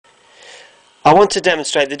I want to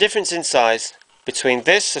demonstrate the difference in size between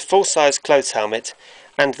this, a full-size clothes helmet,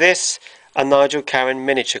 and this, a Nigel Carren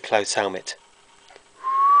miniature clothes helmet.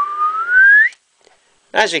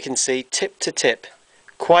 As you can see, tip to tip,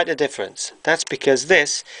 quite a difference. That's because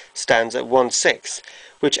this stands at 1/6,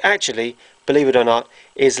 which actually, believe it or not,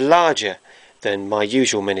 is larger than my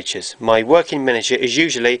usual miniatures. My working miniature is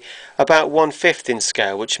usually about 1/5 in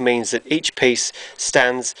scale, which means that each piece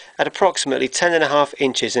stands at approximately 10.5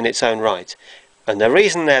 inches in its own right. And the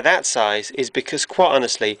reason they're that size is because, quite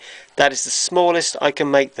honestly, that is the smallest I can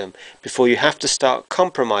make them before you have to start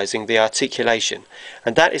compromising the articulation.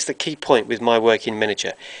 And that is the key point with my working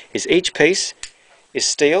miniature, is each piece is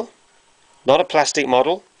steel, not a plastic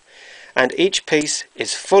model, and each piece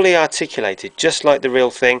is fully articulated just like the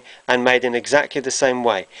real thing and made in exactly the same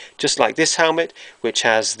way. Just like this helmet, which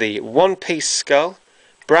has the one-piece skull,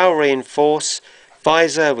 brow reinforce,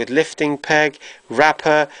 visor with lifting peg,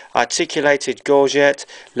 wrapper, articulated gorget,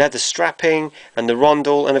 leather strapping and the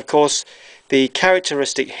rondel, and of course the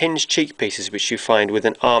characteristic hinged cheek pieces which you find with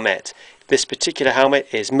an Armet. This particular helmet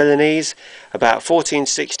is Milanese, about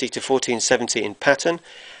 1460 to 1470 in pattern,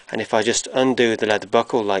 and if I just undo the leather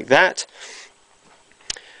buckle like that,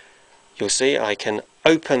 you'll see I can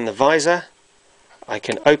open the visor, I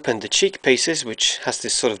can open the cheek pieces, which has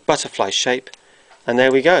this sort of butterfly shape, and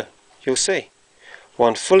there we go. You'll see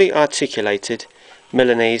one fully articulated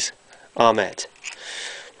Milanese Armet.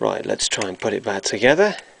 Right, let's try and put it back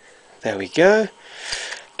together. There we go.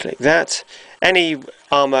 Click that. Any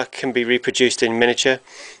armour can be reproduced in miniature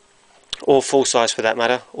or full size for that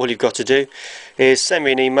matter. All you've got to do is send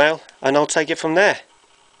me an email and I'll take it from there.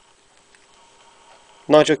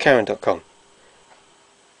 nigelcarren.com